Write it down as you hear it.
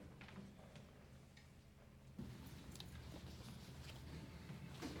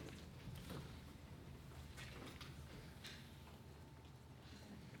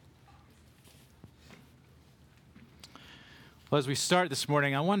Well, as we start this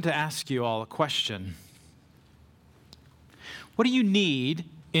morning, I wanted to ask you all a question. What do you need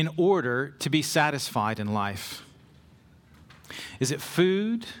in order to be satisfied in life? Is it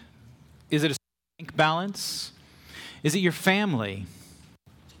food? Is it a bank balance? Is it your family?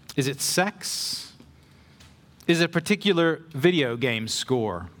 Is it sex? Is it a particular video game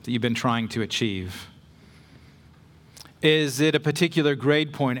score that you've been trying to achieve? Is it a particular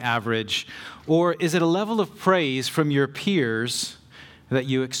grade point average? Or is it a level of praise from your peers that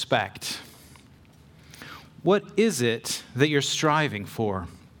you expect? What is it that you're striving for?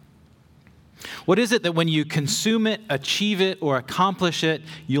 What is it that when you consume it, achieve it, or accomplish it,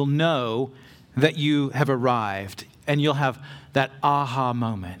 you'll know that you have arrived and you'll have that aha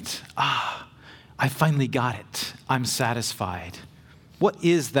moment? I finally got it. I'm satisfied. What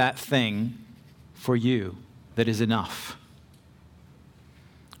is that thing for you that is enough?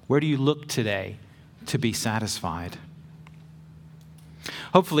 Where do you look today to be satisfied?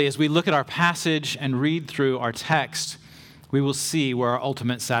 Hopefully, as we look at our passage and read through our text, we will see where our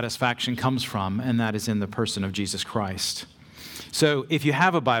ultimate satisfaction comes from, and that is in the person of Jesus Christ. So if you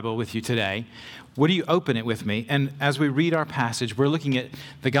have a Bible with you today, would you open it with me? And as we read our passage, we're looking at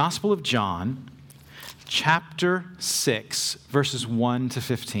the Gospel of John, chapter 6, verses 1 to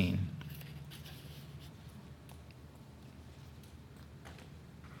 15.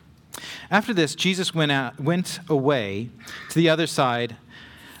 After this, Jesus went away to the other side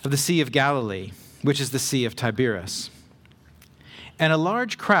of the Sea of Galilee, which is the Sea of Tiberias. And a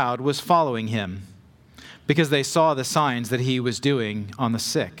large crowd was following him because they saw the signs that he was doing on the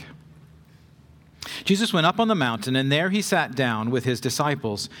sick. Jesus went up on the mountain, and there he sat down with his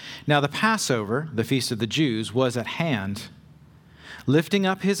disciples. Now the Passover, the feast of the Jews, was at hand. Lifting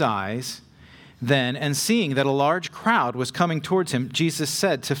up his eyes then, and seeing that a large crowd was coming towards him, Jesus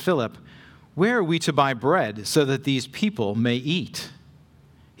said to Philip, "Where are we to buy bread so that these people may eat?"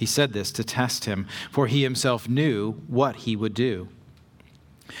 He said this to test him, for he himself knew what he would do.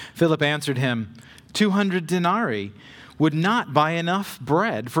 Philip answered him, 200 denarii would not buy enough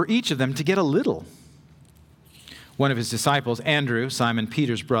bread for each of them to get a little. One of his disciples, Andrew, Simon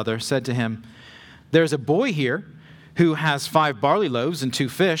Peter's brother, said to him, "There's a boy here who has 5 barley loaves and 2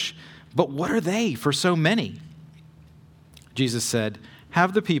 fish, but what are they for so many?" Jesus said,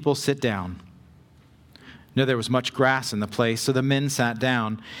 "Have the people sit down." Now there was much grass in the place, so the men sat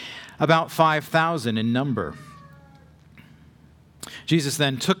down, about 5,000 in number. Jesus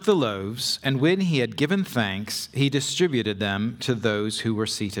then took the loaves, and when he had given thanks, he distributed them to those who were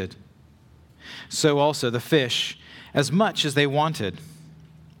seated. So also the fish, as much as they wanted.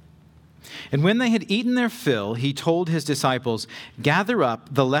 And when they had eaten their fill, he told his disciples, "Gather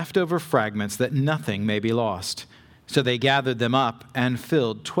up the leftover fragments that nothing may be lost." So they gathered them up and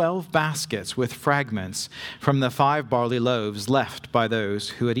filled 12 baskets with fragments from the 5 barley loaves left by those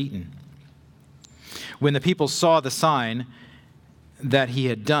who had eaten. When the people saw the sign that he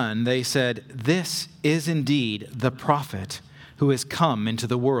had done, they said, "This is indeed the prophet who has come into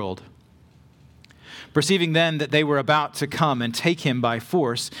the world." Perceiving then that they were about to come and take him by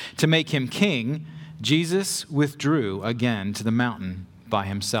force to make him king, Jesus withdrew again to the mountain by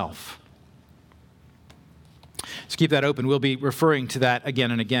himself. So keep that open. We'll be referring to that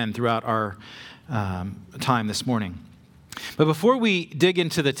again and again throughout our time this morning. But before we dig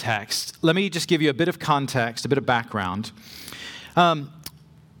into the text, let me just give you a bit of context, a bit of background. As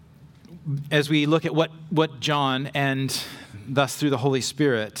we look at what John and thus through the Holy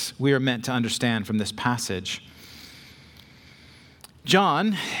Spirit we are meant to understand from this passage.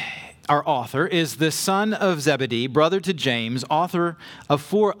 John, our author, is the son of Zebedee, brother to James, author of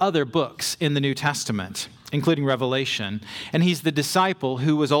 4 other books in the New Testament, including Revelation, and he's the disciple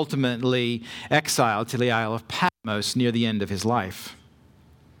who was ultimately exiled to the Isle of Patmos near the end of his life.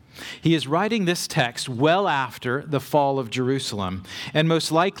 He is writing this text well after the fall of Jerusalem, and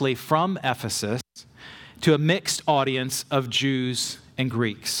most likely from Ephesus to a mixed audience of Jews and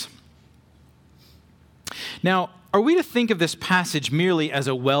Greeks. Now, are we to think of this passage merely as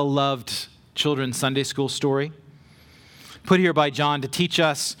a well-loved children's Sunday school story, put here by John to teach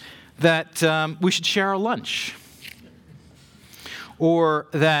us that we should share our lunch, or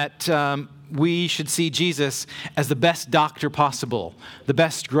that we should see Jesus as the best doctor possible, the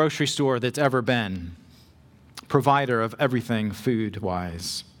best grocery store that's ever been, provider of everything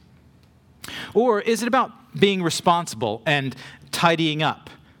food-wise? Or is it about being responsible and tidying up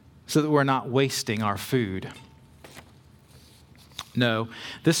so that we're not wasting our food? No,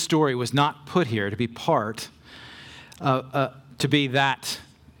 this story was not put here to be for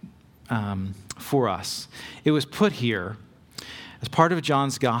us. It was put here as part of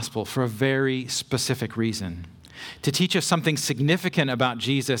John's gospel for a very specific reason. to teach us something significant about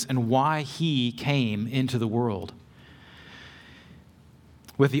Jesus and why he came into the world,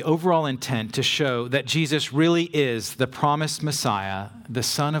 with the overall intent to show that Jesus really is the promised Messiah, the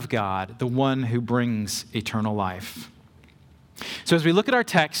Son of God, the one who brings eternal life. So as we look at our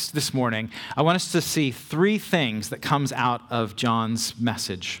text this morning, I want us to see three things that comes out of John's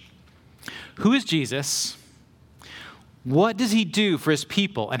message. Who is Jesus? What does he do for his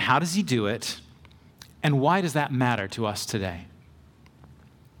people, and how does he do it? And why does that matter to us today?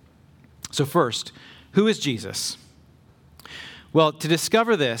 So first, who is Jesus? Well, to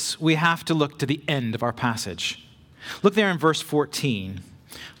discover this, we have to look to the end of our passage. Look there in verse 14.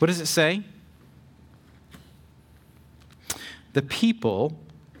 What does it say? The people,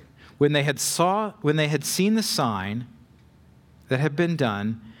 when they had seen the sign that had been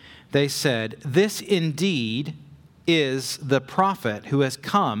done, they said, "This indeed is the prophet who has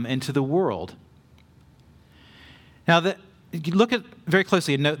come into the world." Now, you look at very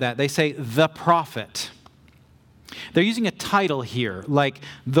closely and note that they say the prophet. They're using a title here, like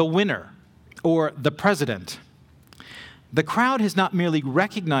the winner or the president. The crowd has not merely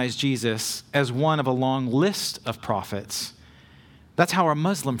recognized Jesus as one of a long list of prophets. That's how our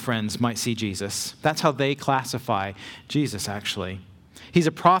Muslim friends might see Jesus. That's how they classify Jesus, actually. He's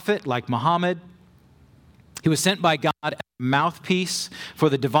a prophet like Muhammad. He was sent by God as a mouthpiece for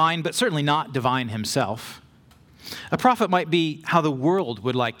the divine, but certainly not divine himself. A prophet might be how the world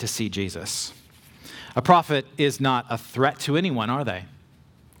would like to see Jesus. A prophet is not a threat to anyone, are they?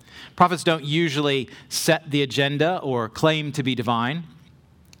 Prophets don't usually set the agenda or claim to be divine.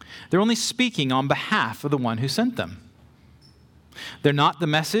 They're only speaking on behalf of the one who sent them. They're not the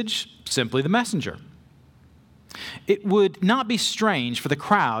message, simply the messenger. It would not be strange for the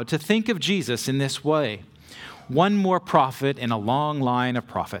crowd to think of Jesus in this way: one more prophet in a long line of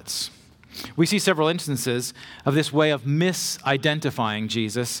prophets. We see several instances of this way of misidentifying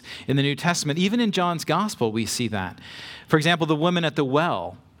Jesus in the New Testament. Even in John's gospel, we see that. For example, the woman at the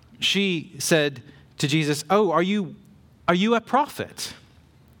well, she said to Jesus, "Oh, are you a prophet?"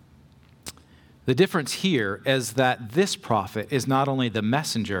 The difference here is that this prophet is not only the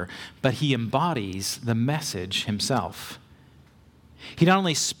messenger, but he embodies the message himself. He not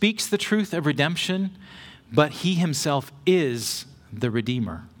only speaks the truth of redemption, but he himself is the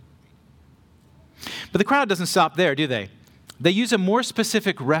Redeemer. But the crowd doesn't stop there, do they? They use a more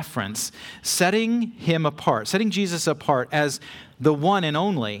specific reference, setting Jesus apart as the one and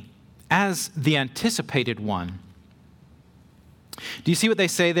only, as the anticipated one. Do you see what they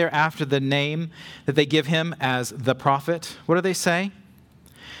say there after the name that they give him as the prophet? What do they say?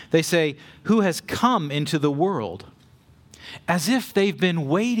 They say, "Who has come into the world," as if they've been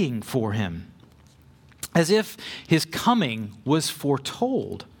waiting for him, as if his coming was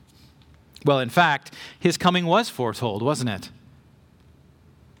foretold. Well, in fact, his coming was foretold, wasn't it?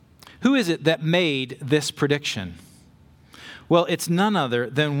 Who is it that made this prediction? Well, it's none other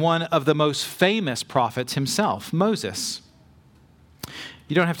than one of the most famous prophets himself, Moses.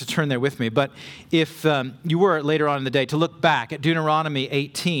 You don't have to turn there with me, but if you were later on in the day to look back at Deuteronomy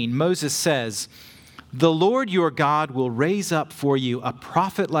 18, Moses says, "The Lord your God will raise up for you a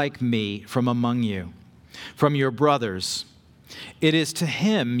prophet like me from among you, from your brothers. It is to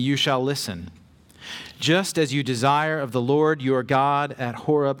him you shall listen. Just as you desire of the Lord your God at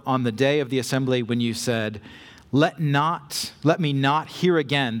Horeb on the day of the assembly when you said, 'Let me not hear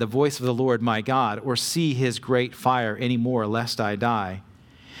again the voice of the Lord my God, or see his great fire any more, lest I die.'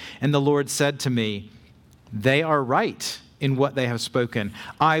 And the Lord said to me, 'They are right in what they have spoken.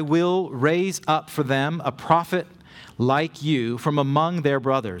 I will raise up for them a prophet like you from among their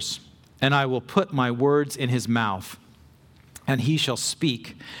brothers, and I will put my words in his mouth, and he shall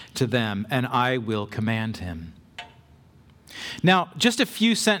speak to them, and I will command him.'" Now, just a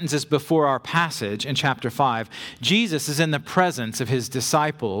few sentences before our passage in chapter 5, Jesus is in the presence of his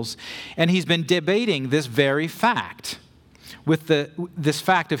disciples, and he's been debating this very fact, this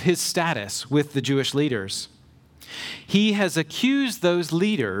fact of his status with the Jewish leaders. He has accused those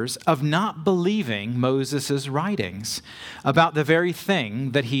leaders of not believing Moses' writings about the very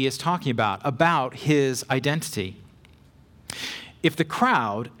thing that he is talking about his identity. If the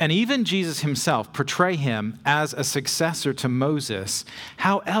crowd, and even Jesus himself, portray him as a successor to Moses,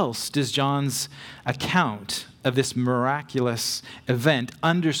 how else does John's account of this miraculous event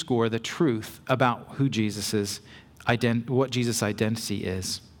underscore the truth about who what Jesus' identity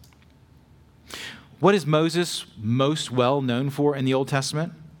is? What is Moses most well known for in the Old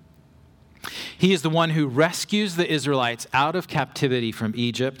Testament? He is the one who rescues the Israelites out of captivity from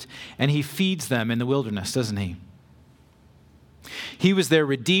Egypt, and he feeds them in the wilderness, doesn't he? He was their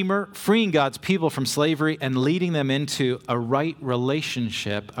Redeemer, freeing God's people from slavery and leading them into a right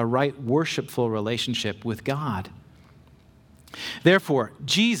relationship, a right worshipful relationship with God. Therefore,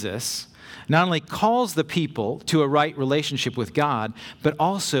 Jesus not only calls the people to a right relationship with God, but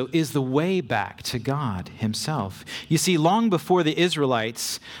also is the way back to God himself. You see, long before the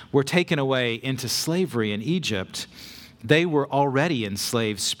Israelites were taken away into slavery in Egypt, they were already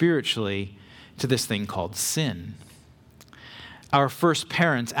enslaved spiritually to this thing called sin. Our first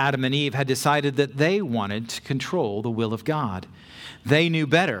parents, Adam and Eve, had decided that they wanted to control the will of God. They knew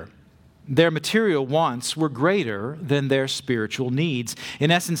better. Their material wants were greater than their spiritual needs.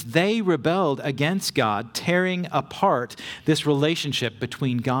 In essence, they rebelled against God, tearing apart this relationship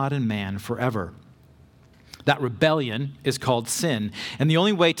between God and man forever. That rebellion is called sin. And the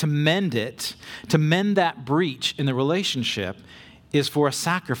only way to mend it, to mend that breach in the relationship, is for a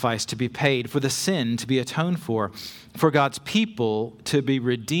sacrifice to be paid, for the sin to be atoned for God's people to be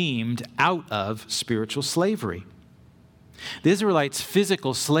redeemed out of spiritual slavery. The Israelites'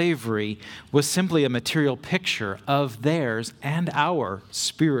 physical slavery was simply a material picture of theirs and our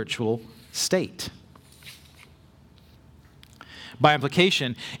spiritual state. By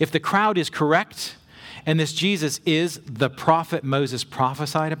implication, if the crowd is correct, and this Jesus is the prophet Moses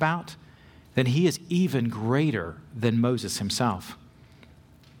prophesied about, then he is even greater than Moses himself.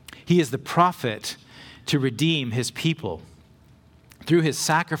 He is the prophet to redeem his people through his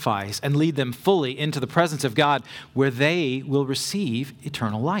sacrifice and lead them fully into the presence of God, where they will receive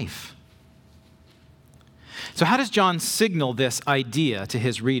eternal life. So how does John signal this idea to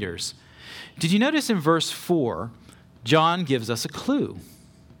his readers? Did you notice in verse 4, John gives us a clue?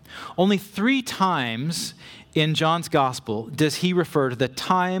 Only 3 times in John's gospel does he refer to the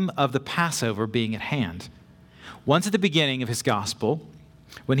time of the Passover being at hand. Once at the beginning of his gospel,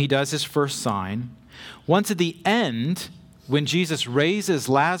 when he does his first sign. Once at the end, when Jesus raises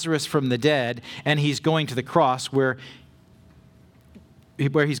Lazarus from the dead and he's going to the cross, where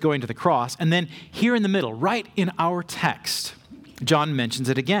he's going to the cross. And then here in the middle, right in our text, John mentions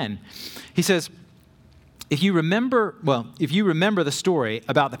it again. He says, if you remember the story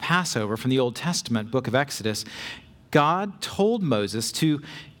about the Passover from the Old Testament book of Exodus, God told Moses to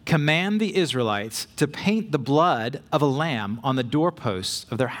command the Israelites to paint the blood of a lamb on the doorposts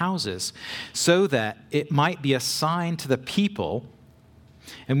of their houses so that it might be a sign to the people.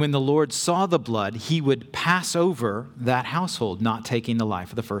 And when the Lord saw the blood, he would pass over that household, not taking the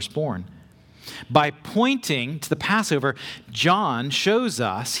life of the firstborn. By pointing to the Passover, John shows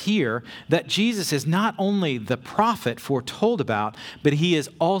us here that Jesus is not only the prophet foretold about, but he is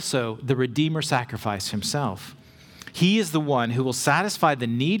also the Redeemer sacrifice himself. He is the one who will satisfy the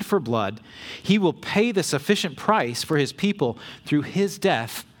need for blood. He will pay the sufficient price for his people through his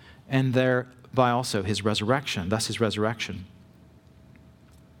death and thereby also his resurrection, thus his resurrection.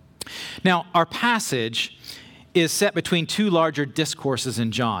 Now, our passage is set between 2 larger discourses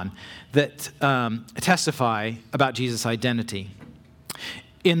in John that testify about Jesus' identity.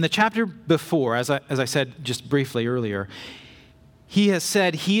 In the chapter before, as I said just briefly earlier, he has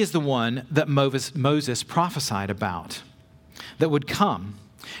said he is the one that Moses prophesied about, that would come.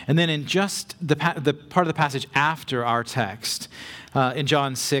 And then in just the part of the passage after our text, in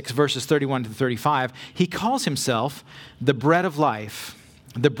John 6, verses 31 to 35, he calls himself the bread of life,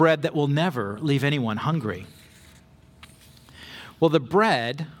 the bread that will never leave anyone hungry. Well, the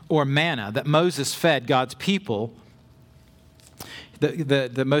bread or manna that Moses fed God's people,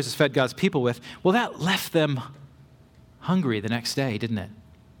 that Moses fed God's people with, well, that left them hungry the next day, didn't it?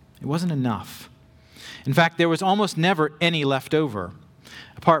 It wasn't enough. In fact, there was almost never any left over.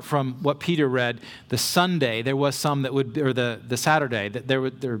 Apart from what Peter read, the Sunday, there was some that would, or the Saturday,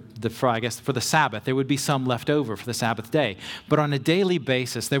 that I guess for the Sabbath, there would be some left over for the Sabbath day. But on a daily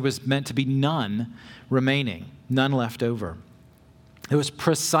basis, there was meant to be none remaining, none left over. It was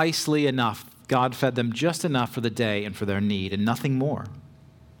precisely enough. God fed them just enough for the day and for their need, and nothing more.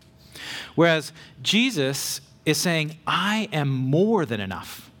 Whereas Jesus is saying, I am more than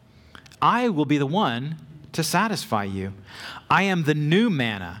enough. I will be the one to satisfy you. I am the new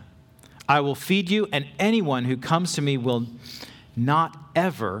manna. I will feed you, and anyone who comes to me will not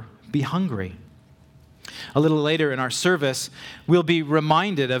ever be hungry. A little later in our service, we'll be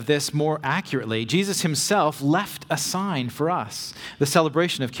reminded of this more accurately. Jesus himself left a sign for us, the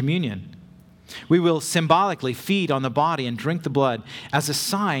celebration of communion. We will symbolically feed on the body and drink the blood as a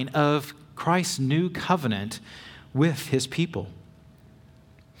sign of Christ's new covenant with his people.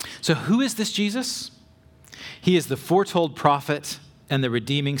 So who is this Jesus? He is the foretold prophet and the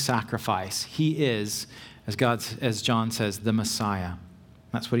redeeming sacrifice. He is, as John says, the Messiah.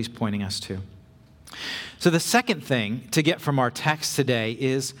 That's what he's pointing us to. So the second thing to get from our text today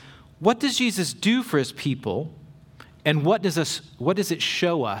is, what does Jesus do for his people, and what does it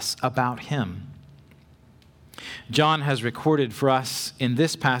show us about him? John has recorded for us in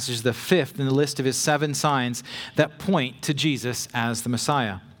this passage the fifth in the list of his 7 signs that point to Jesus as the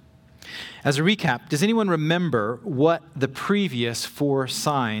Messiah. As a recap, does anyone remember what the previous 4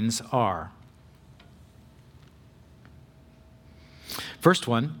 signs are? First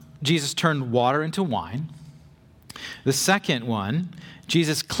one, Jesus turned water into wine. The second one,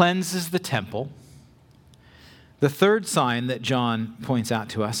 Jesus cleanses the temple. The third sign that John points out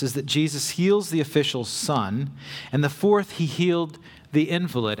to us is that Jesus heals the official's son. And the fourth, he healed the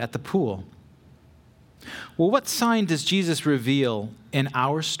invalid at the pool. Well, what sign does Jesus reveal in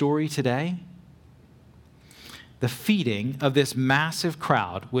our story today? The feeding of this massive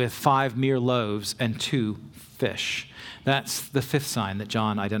crowd with 5 mere loaves and 2 fish. That's the fifth sign that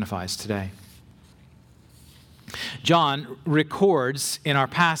John identifies today. John records in our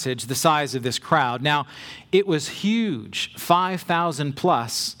passage the size of this crowd. Now, it was huge, 5,000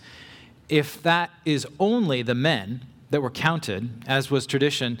 plus. If that is only the men that were counted, as was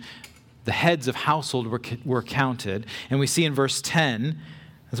tradition, the heads of household were counted. And we see in verse 10,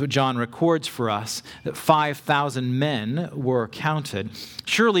 that's what John records for us, that 5,000 men were counted.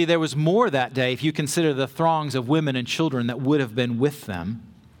 Surely there was more that day if you consider the throngs of women and children that would have been with them.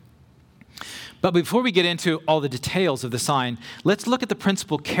 But before we get into all the details of the sign, let's look at the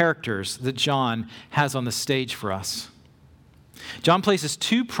principal characters that John has on the stage for us. John places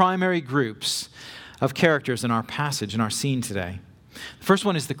 2 primary groups of characters in our passage, in our scene today. The first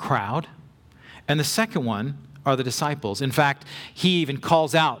one is the crowd, and the second one are the disciples. In fact, he even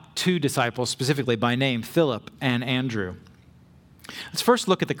calls out 2 disciples specifically by name, Philip and Andrew. Let's first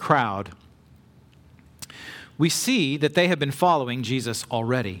look at the crowd. We see that they have been following Jesus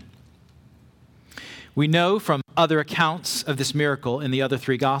already. We know from other accounts of this miracle in the other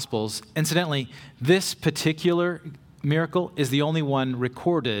 3 Gospels, incidentally, this particular miracle is the only one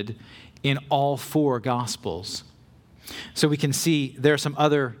recorded in all 4 Gospels. So we can see there are some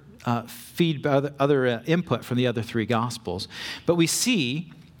other input from the other 3 Gospels. But we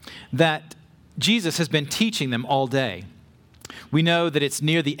see that Jesus has been teaching them all day. We know that it's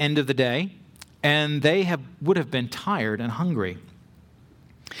near the end of the day, and they would have been tired and hungry.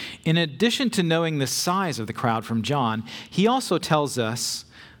 In addition to knowing the size of the crowd from John, he also tells us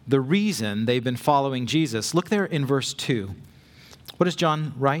the reason they've been following Jesus. Look there in verse 2. What does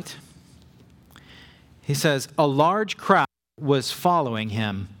John write? He says, a large crowd was following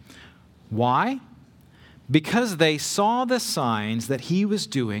him. Why? Because they saw the signs that he was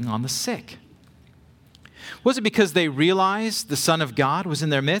doing on the sick. Was it because they realized the Son of God was in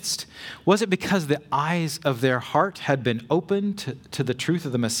their midst? Was it because the eyes of their heart had been opened to the truth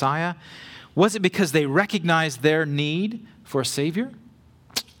of the Messiah? Was it because they recognized their need for a Savior?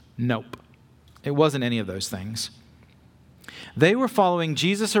 Nope. It wasn't any of those things. They were following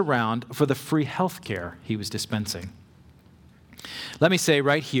Jesus around for the free health care he was dispensing. Let me say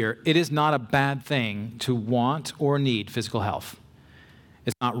right here, it is not a bad thing to want or need physical health.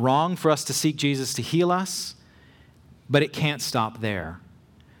 It's not wrong for us to seek Jesus to heal us, but it can't stop there.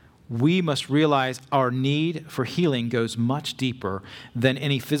 We must realize our need for healing goes much deeper than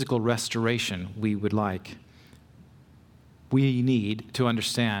any physical restoration we would like. We need to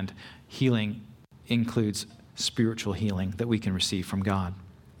understand healing includes spiritual healing that we can receive from God.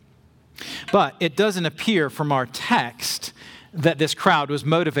 But it doesn't appear from our text that this crowd was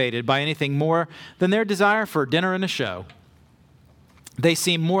motivated by anything more than their desire for dinner and a show. They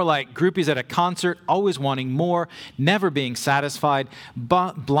seem more like groupies at a concert, always wanting more, never being satisfied,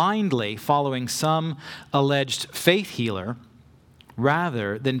 but blindly following some alleged faith healer,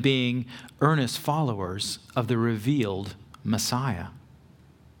 rather than being earnest followers of the revealed Messiah.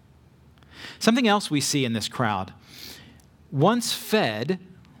 Something else we see in this crowd. Once fed,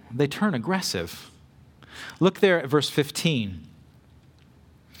 they turn aggressive. Look there at verse 15.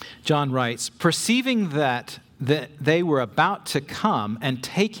 John writes, perceiving that they were about to come and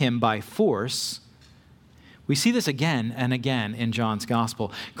take him by force. We see this again and again in John's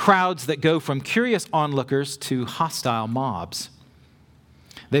gospel. Crowds that go from curious onlookers to hostile mobs.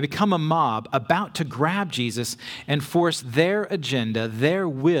 They become a mob about to grab Jesus and force their agenda, their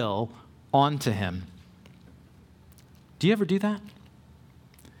will, onto him. Do you ever do that?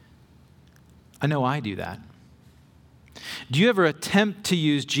 I know I do that. Do you ever attempt to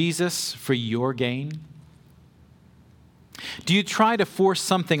use Jesus for your gain? Do you try to force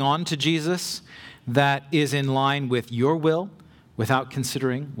something onto Jesus that is in line with your will without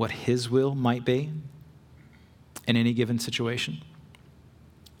considering what his will might be in any given situation?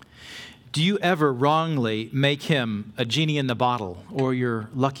 do you ever wrongly make him a genie in the bottle or your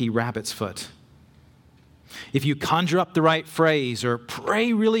lucky rabbit's foot? If you conjure up the right phrase or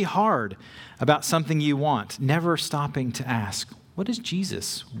pray really hard about something you want, never stopping to ask, what does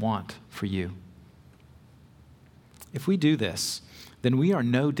Jesus want for you? If we do this, then we are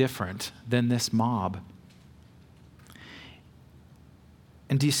no different than this mob.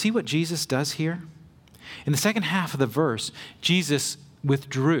 And do you see what Jesus does here? In the second half of the verse, Jesus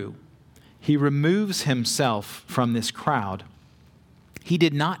withdrew. He removes himself from this crowd. He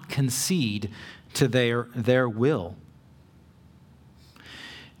did not concede to their will.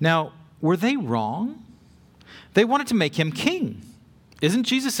 Now, were they wrong? They wanted to make him king. Isn't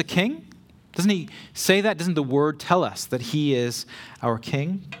Jesus a king? Doesn't he say that? Doesn't the word tell us that he is our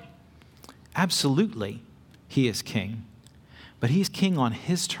king? Absolutely, he is king. But he's king on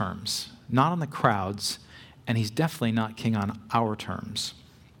his terms, not on the crowd's, and he's definitely not king on our terms.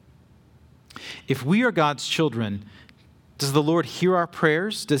 If we are God's children, does the Lord hear our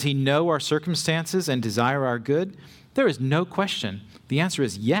prayers? Does he know our circumstances and desire our good? There is no question. The answer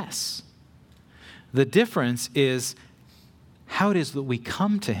is yes. The difference is how it is that we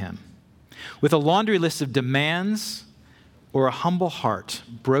come to him. With a laundry list of demands or a humble heart,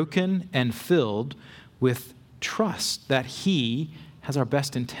 broken and filled with trust that he has our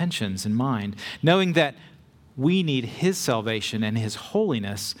best intentions in mind, knowing that we need his salvation and his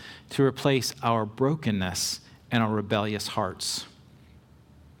holiness to replace our brokenness and our rebellious hearts.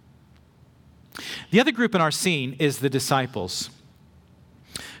 The other group in our scene is the disciples,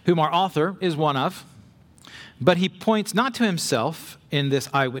 whom our author is one of, but he points not to himself in this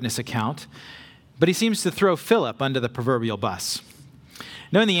eyewitness account, but he seems to throw Philip under the proverbial bus.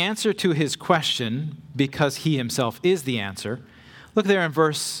 Knowing the answer to his question, because he himself is the answer, look there in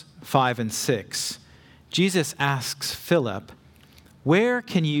verse 5 and 6. Jesus asks Philip, where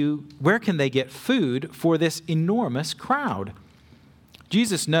can they get food for this enormous crowd?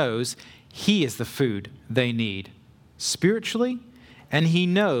 Jesus knows he is the food they need spiritually, and he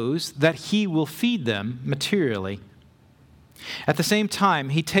knows that he will feed them materially. At the same time,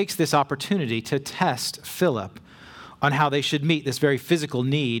 he takes this opportunity to test Philip on how they should meet this very physical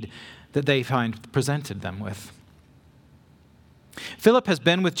need that they find presented them with. Philip has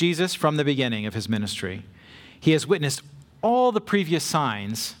been with Jesus from the beginning of his ministry. He has witnessed all the previous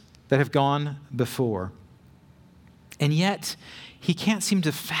signs that have gone before. And yet, he can't seem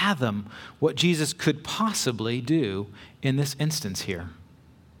to fathom what Jesus could possibly do in this instance here.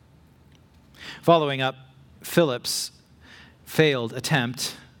 Following up Philip's failed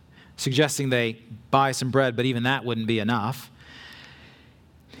attempt, suggesting they buy some bread, but even that wouldn't be enough,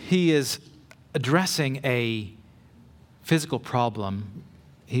 he is addressing a physical problem.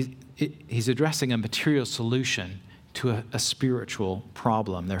 He's addressing a material solution to a spiritual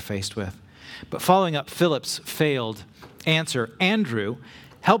problem they're faced with. But following up Philip's failed answer, Andrew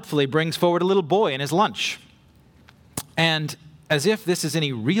helpfully brings forward a little boy and his lunch. And as if this is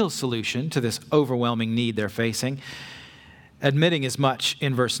any real solution to this overwhelming need they're facing, admitting as much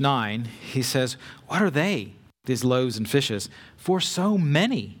in verse 9, he says, what are they, these loaves and fishes, for so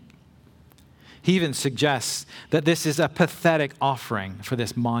many? He even suggests that this is a pathetic offering for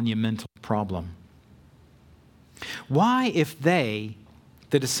this monumental problem. Why, if they,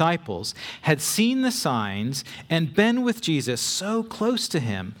 the disciples, had seen the signs and been with Jesus so close to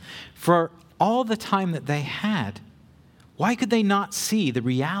him for all the time that they had, why could they not see the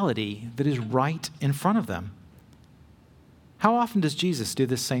reality that is right in front of them? How often does Jesus do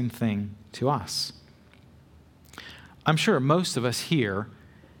the same thing to us? I'm sure most of us here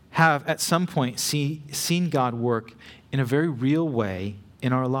have at some point seen God work in a very real way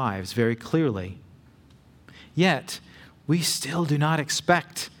in our lives, very clearly. Yet, we still do not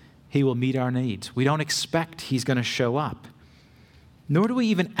expect he will meet our needs. We don't expect he's going to show up. Nor do we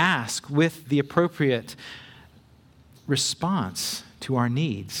even ask with the appropriate response to our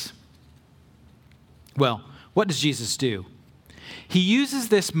needs. Well, what does Jesus do? He uses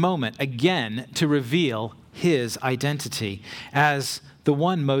this moment again to reveal his identity as the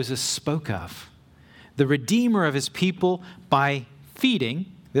one Moses spoke of, the Redeemer of his people by feeding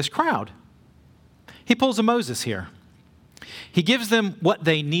this crowd. He pulls a Moses here. He gives them what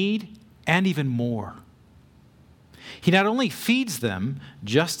they need and even more. He not only feeds them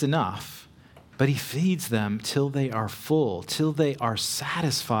just enough, but he feeds them till they are full, till they are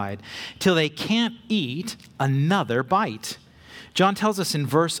satisfied, till they can't eat another bite. John tells us in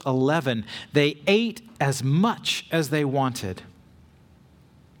verse 11, they ate as much as they wanted.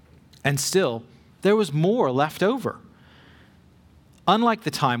 And still, there was more left over. Unlike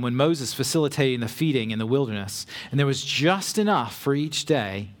the time when Moses facilitated the feeding in the wilderness, and there was just enough for each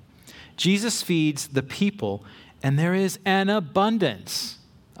day, Jesus feeds the people, and there is an abundance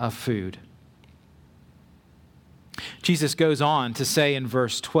of food. Jesus goes on to say in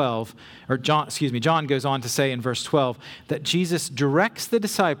verse 12, John goes on to say in verse 12 that Jesus directs the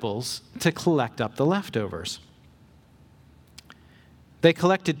disciples to collect up the leftovers. They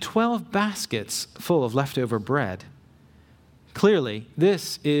collected 12 baskets full of leftover bread. Clearly,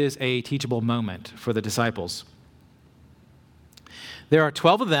 this is a teachable moment for the disciples. There are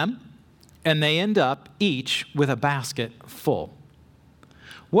 12 of them, and they end up each with a basket full.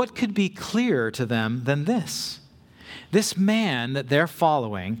 What could be clearer to them than this? This man that they're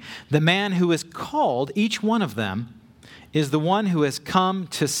following, the man who has called each one of them, is the one who has come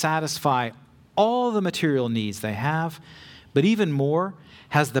to satisfy all the material needs they have, but even more,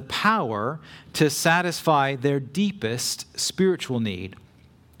 has the power to satisfy their deepest spiritual need,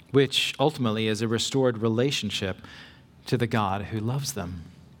 which ultimately is a restored relationship to the God who loves them.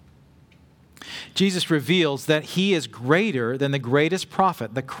 Jesus reveals that he is greater than the greatest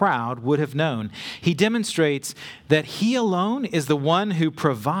prophet the crowd would have known. He demonstrates that he alone is the one who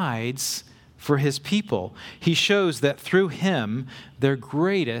provides for his people. He shows that through him, their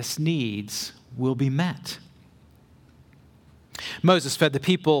greatest needs will be met. Moses fed the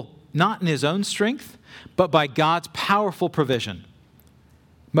people not in his own strength, but by God's powerful provision.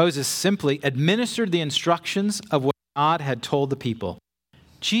 Moses simply administered the instructions of what God had told the people.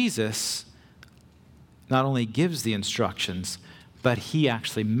 Jesus not only gives the instructions, but he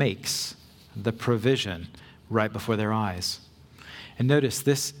actually makes the provision right before their eyes. And notice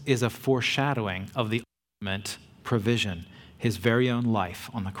this is a foreshadowing of the ultimate provision, his very own life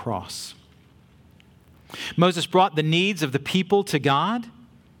on the cross. Moses brought the needs of the people to God.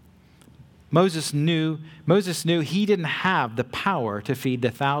 Moses knew he didn't have the power to feed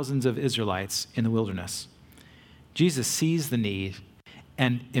the thousands of Israelites in the wilderness. Jesus sees the need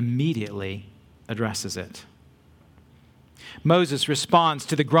and immediately addresses it. Moses responds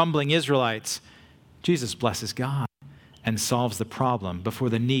to the grumbling Israelites. Jesus blesses God and solves the problem before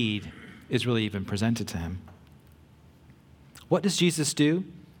the need is really even presented to him. What does Jesus do?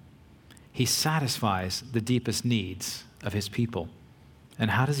 He satisfies the deepest needs of his people.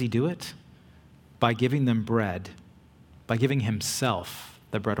 And how does he do it? By giving them bread, by giving himself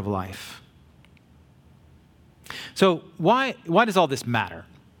the bread of life. So why does all this matter?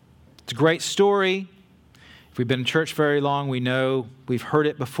 It's a great story. If we've been in church very long, we know we've heard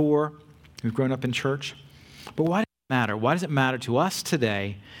it before. We've grown up in church. But why does it matter? Why does it matter to us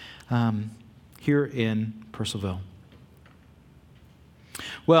today here in Purcellville?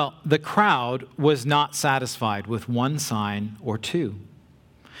 Well, the crowd was not satisfied with one sign or two.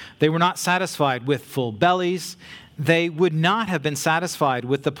 They were not satisfied with full bellies. They would not have been satisfied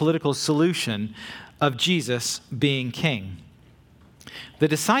with the political solution of Jesus being king. The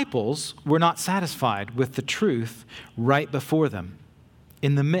disciples were not satisfied with the truth right before them,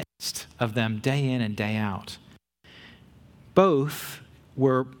 in the midst of them day in and day out. Both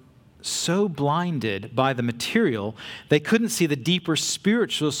were so blinded by the material, they couldn't see the deeper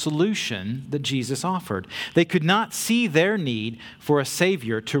spiritual solution that Jesus offered. They could not see their need for a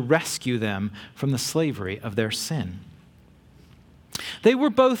Savior to rescue them from the slavery of their sin. They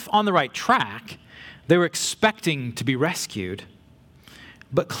were both on the right track. They were expecting to be rescued.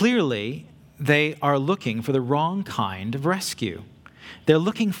 But clearly, they are looking for the wrong kind of rescue. They're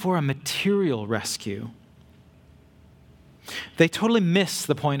looking for a material rescue. They totally miss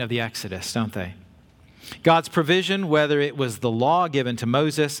the point of the Exodus, don't they? God's provision, whether it was the law given to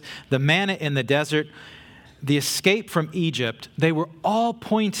Moses, the manna in the desert, the escape from Egypt, they were all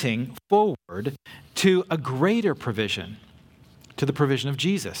pointing forward to a greater provision, to the provision of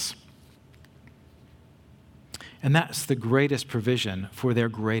Jesus. And that's the greatest provision for their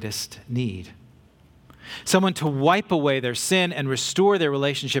greatest need. Someone to wipe away their sin and restore their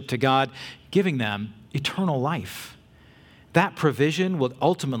relationship to God, giving them eternal life. That provision will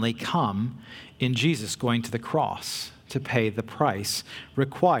ultimately come in Jesus going to the cross to pay the price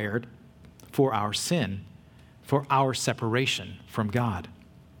required for our sin, for our separation from God.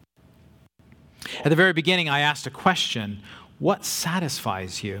 At the very beginning, I asked a question: what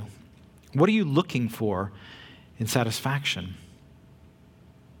satisfies you? What are you looking for in satisfaction?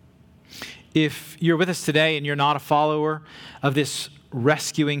 If you're with us today and you're not a follower of this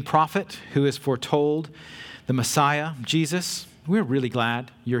rescuing prophet who is foretold, the Messiah, Jesus, we're really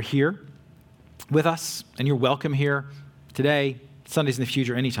glad you're here with us, and you're welcome here today, Sundays in the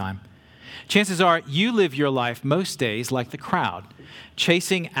future, anytime. Chances are you live your life most days like the crowd,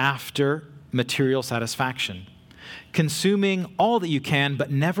 chasing after material satisfaction, consuming all that you can,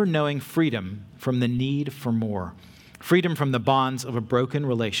 but never knowing freedom from the need for more. freedom from the bonds of a broken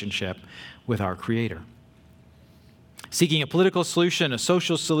relationship with our Creator. Seeking a political solution, a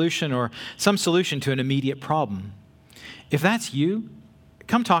social solution, or some solution to an immediate problem. If that's you,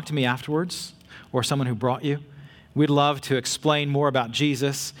 come talk to me afterwards, or someone who brought you. We'd love to explain more about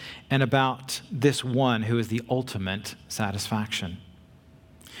Jesus and about this one who is the ultimate satisfaction.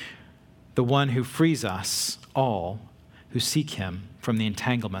 The one who frees us all who seek him from the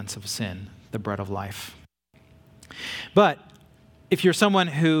entanglements of sin, the bread of life. But if you're someone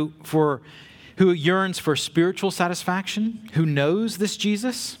who yearns for spiritual satisfaction, who knows this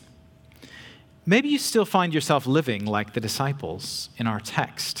Jesus, maybe you still find yourself living like the disciples in our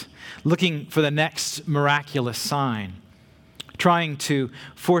text, looking for the next miraculous sign, trying to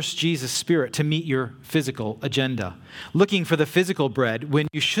force Jesus' Spirit to meet your physical agenda, looking for the physical bread when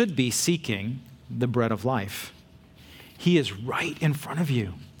you should be seeking the bread of life. He is right in front of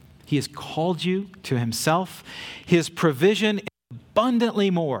you. He has called you to himself. His provision is abundantly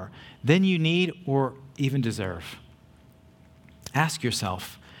more than you need or even deserve. Ask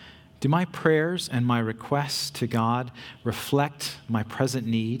yourself, do my prayers and my requests to God reflect my present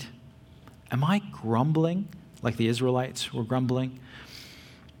need? Am I grumbling like the Israelites were grumbling?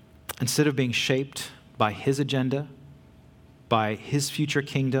 Instead of being shaped by his agenda, by his future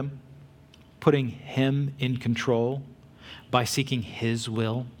kingdom, putting him in control, by seeking his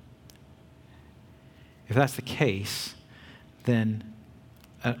will? If that's the case, then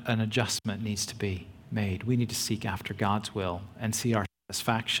an adjustment needs to be made. We need to seek after God's will and see our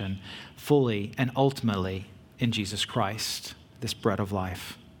satisfaction fully and ultimately in Jesus Christ, this bread of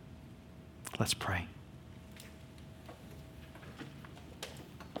life. Let's pray.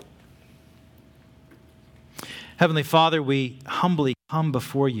 Heavenly Father, we humbly come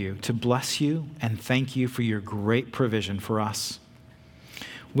before you to bless you and thank you for your great provision for us.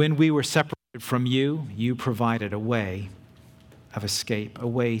 When we were separated from you, you provided a way of escape, a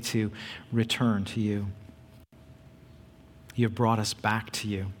way to return to you. You have brought us back to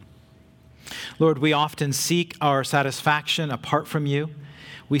you. Lord, we often seek our satisfaction apart from you.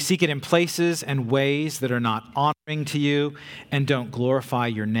 We seek it in places and ways that are not honoring to you and don't glorify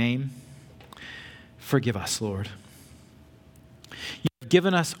your name. Forgive us, Lord. You have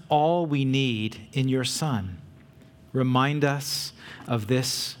given us all we need in your Son. Remind us of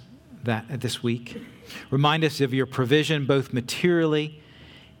this week. Remind us of your provision, both materially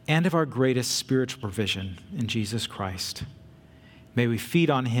and of our greatest spiritual provision in Jesus Christ. May we feed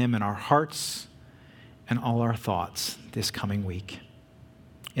on him in our hearts and all our thoughts this coming week.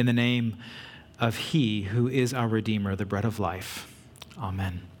 In the name of he who is our Redeemer, the bread of life.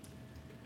 Amen.